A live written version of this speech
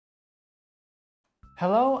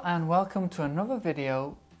Hello and welcome to another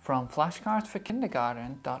video from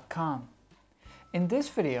flashcardsforkindergarten.com. In this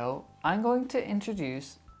video, I'm going to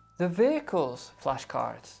introduce the Vehicles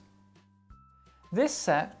flashcards. This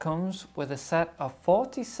set comes with a set of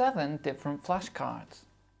 47 different flashcards,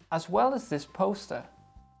 as well as this poster.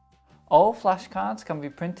 All flashcards can be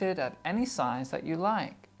printed at any size that you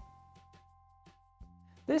like.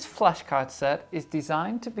 This flashcard set is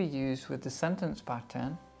designed to be used with the sentence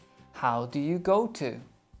pattern, how do you go to?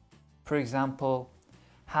 For example,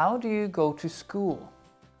 how do you go to school?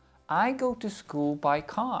 I go to school by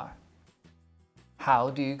car. How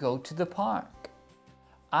do you go to the park?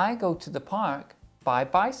 I go to the park by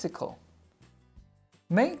bicycle.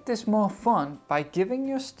 Make this more fun by giving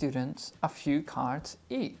your students a few cards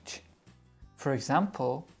each. For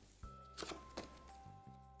example,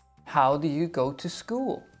 how do you go to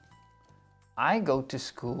school? I go to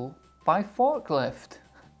school by forklift.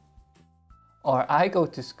 Or I go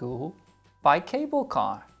to school by cable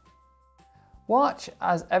car. Watch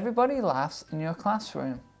as everybody laughs in your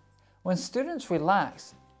classroom. When students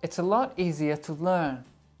relax, it's a lot easier to learn.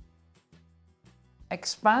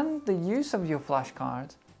 Expand the use of your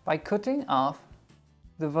flashcards by cutting off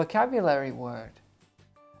the vocabulary word.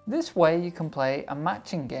 This way you can play a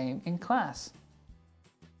matching game in class.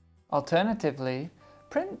 Alternatively,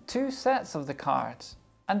 print 2 sets of the cards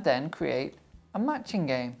and then create a matching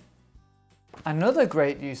game. Another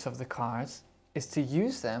great use of the cards is to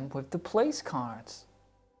use them with the place cards.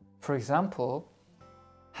 For example,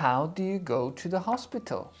 how do you go to the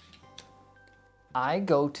hospital? I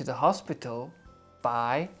go to the hospital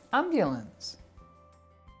by ambulance.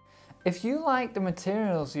 If you like the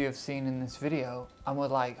materials you have seen in this video and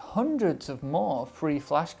would like hundreds of more free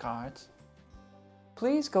flashcards,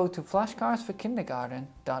 please go to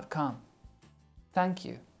flashcardsforkindergarten.com. Thank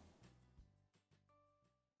you.